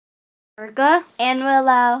Erica and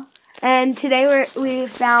Willow. and today we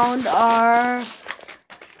found our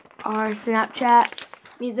Snapchats.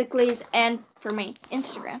 Musicallys, and for me,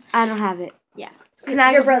 Instagram. I don't have it. Yeah.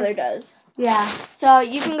 Your brother does. Yeah. So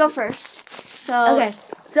you can go first. So Okay.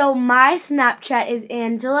 So my Snapchat is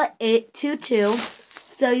Angela822.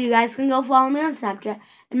 So you guys can go follow me on Snapchat.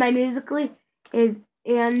 And my Musically is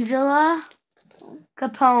Angela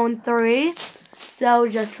Capone 3. So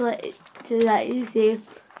just to let you see.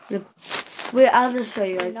 I'll just show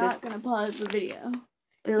you I'm like not gonna pause the video.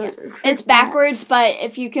 this. Yeah. It's backwards, but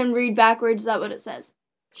if you can read backwards, that's what it says.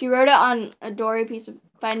 She wrote it on a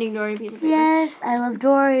Finding Dory piece of paper. Yes, I love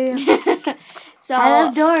Dory. So I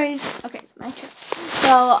love Dory. Okay, it's my turn.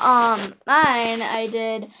 So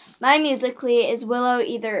my Musically is Willow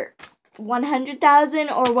either 100,000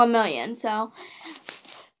 or 1,000,000. So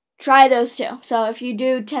try those two. So if you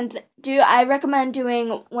I recommend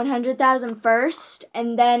doing 100,000 first,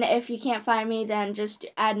 and then if you can't find me, then just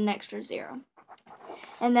add an extra 0.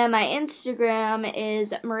 And then my Instagram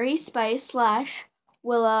is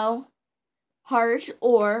MarieSpice/Willow Heart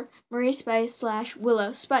or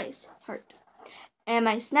MarieSpice/Willow Spice Heart. And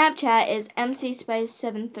my Snapchat is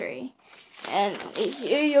MCSpice73. And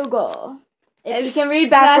here you go. If you can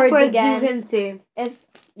read backwards again, you can see. If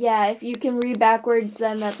you can read backwards,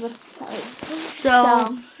 then that's what it says.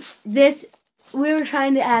 So we were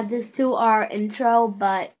trying to add this to our intro,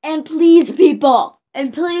 but please, people,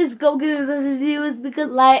 and please go give us reviews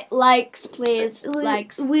because likes, please,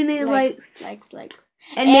 likes. We need likes.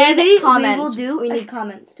 And maybe maybe comments. We will do. We need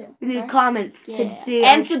comments too. We need comments to see.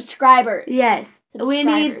 And subscribers. Yes, we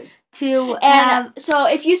need to So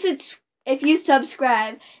if you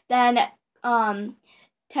subscribe, then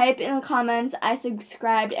type in the comments "I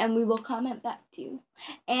subscribed" and we will comment back to you.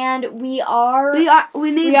 And we are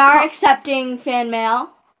accepting fan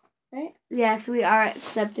mail, right? Yes, we are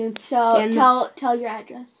accepting. So tell your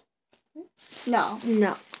address. No.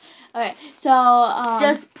 Okay. So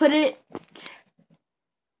just put it.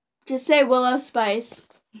 Just say Willow Spice.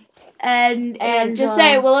 And just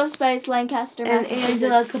say Willow Spice, Lancaster, and Massachusetts.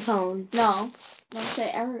 Angela Capone. No. Don't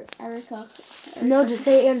say Erica. No, just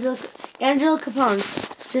say Angela Capone.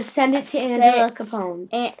 Just send it to Angela Capone.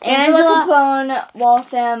 Angela Capone,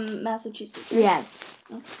 Waltham, Massachusetts. Right? Yes.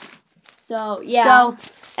 So yeah. So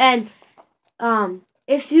and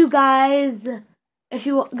if you guys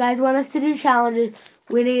want us to do challenges,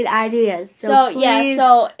 we need ideas.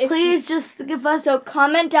 Please just give us. So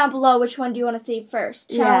comment down below which one do you want to see first,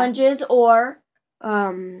 challenges or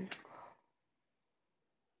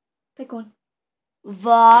pick one.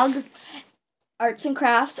 Vlogs, arts and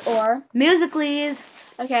crafts, or Musicallys.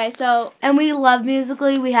 Okay, so and we love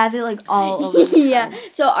Musically. We have it like all over. Yeah.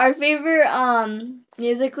 So our favorite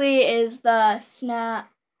Musically is the snap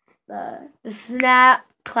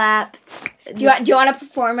claps. Do you want to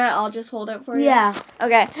perform it? I'll just hold it for you. Yeah.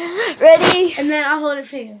 Okay. Ready? And then I'll hold it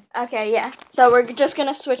for you. Okay. Yeah. So we're just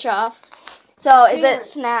gonna switch off. So is it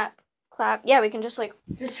snap, clap? Yeah, we can just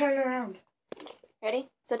turn around.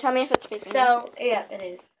 Ready? So tell me if it's facing. So yeah, it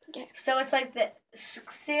is. Okay. So it's like the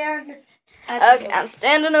stand. Okay, I'm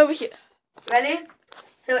standing over here. Ready?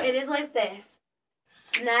 So it is like this.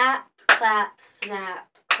 Snap, clap, snap,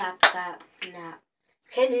 clap, clap, snap.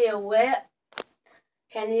 Can you whip?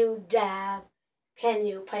 Can you dab? Can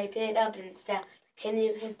you pipe it up and step? Can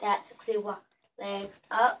you hit that sexy walk? Legs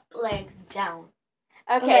up, legs down.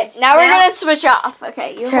 Okay, now we're going to switch off.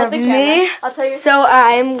 Okay, you hold the camera. I'll tell you. So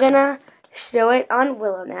I'm going to show it on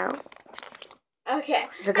Willow now. Okay.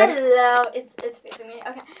 Hello. It's facing me.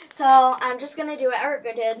 Okay. So I'm just going to do what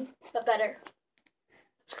Erica did, but better.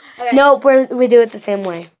 Okay, nope, we do it the same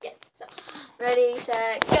way. Yeah. So ready,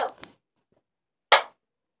 set, go.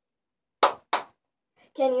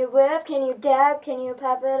 Can you whip? Can you dab? Can you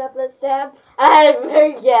pop it up? Let's dab.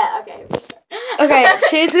 Yeah. Okay. Restart. Okay.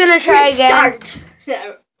 She's gonna try again.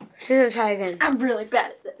 No. She's gonna try again. I'm really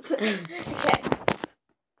bad at this. Okay.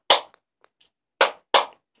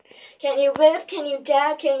 Can you whip? Can you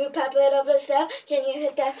dab? Can you pop it up? Let's dab. Can you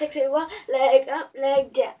hit that sexy wall? Leg up,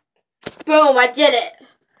 leg down. Boom! I did it.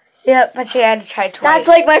 Yep, but she had to try twice. That's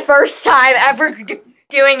like my first time ever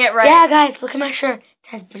doing it right. Yeah, guys, look at my shirt. It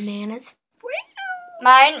has bananas.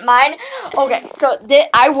 Mine. Okay, so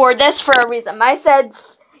I wore this for a reason. Mine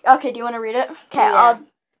says. Okay, do you want to read it? Okay, yeah.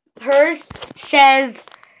 Hers says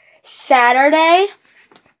Saturday.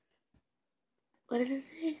 What does it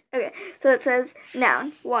say? Okay, so it says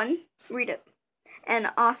noun 1. Read it.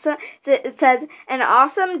 It says an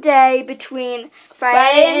awesome day between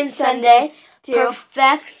Friday and Sunday.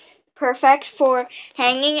 Perfect for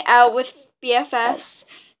hanging out with BFFs.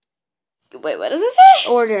 Wait, what does it say?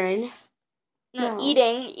 Ordering. No, No.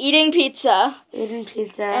 eating pizza. Eating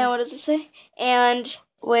pizza. And what does it say? And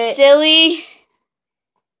Wait. silly,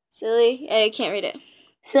 I can't read it.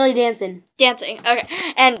 Silly dancing. Dancing. Okay.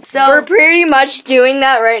 And So- we're pretty much doing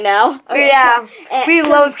that right now. Okay, Yeah. and We 'cause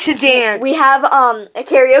love to dance. we have a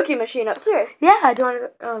karaoke machine upstairs. Yeah, I don't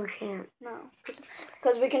want to. Oh, we can't. No,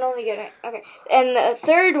 because we can only get it. Okay. And the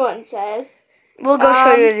third one says We'll go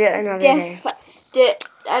show you another day.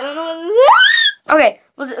 I don't know what this is. Okay,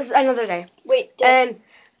 well, just another day. Wait. And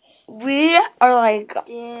we are like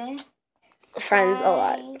friends a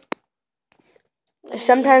lot.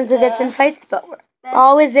 Sometimes we get in fights, but we're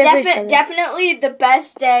always there for each other. Definitely the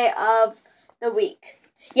best day of the week.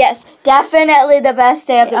 Yes, definitely the best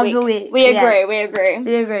day of the week. We agree. Yes. We agree.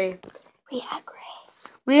 We agree. We agree.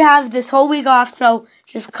 We have this whole week off, so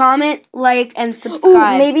just comment, like, and Ooh,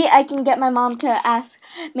 subscribe. maybe I can get my mom to ask.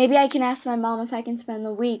 Maybe I can ask my mom if I can spend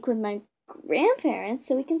the week with my grandparents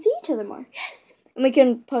so we can see each other more. Yes. And we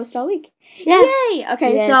can post all week. Yeah. Yay!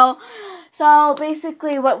 Okay, Yes. so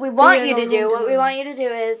basically what we want you to do,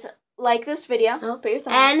 is like this video. Put your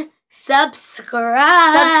thumb up. And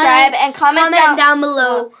subscribe. Subscribe and comment down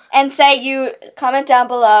below. and comment down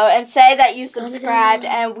below and say that you subscribed,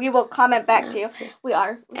 and we will comment back to you. We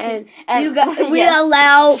are. And we yes.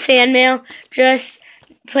 allow fan mail. Just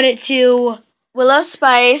put it to Willow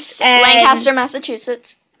Spice, And- Lancaster,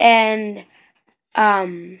 Massachusetts. and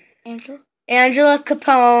Angela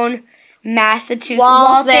Capone, Massachusetts.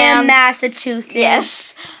 Waltham. Massachusetts.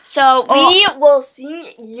 Yes. So we will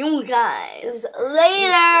see you guys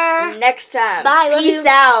Later. next time. Bye, love Peace you.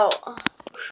 out.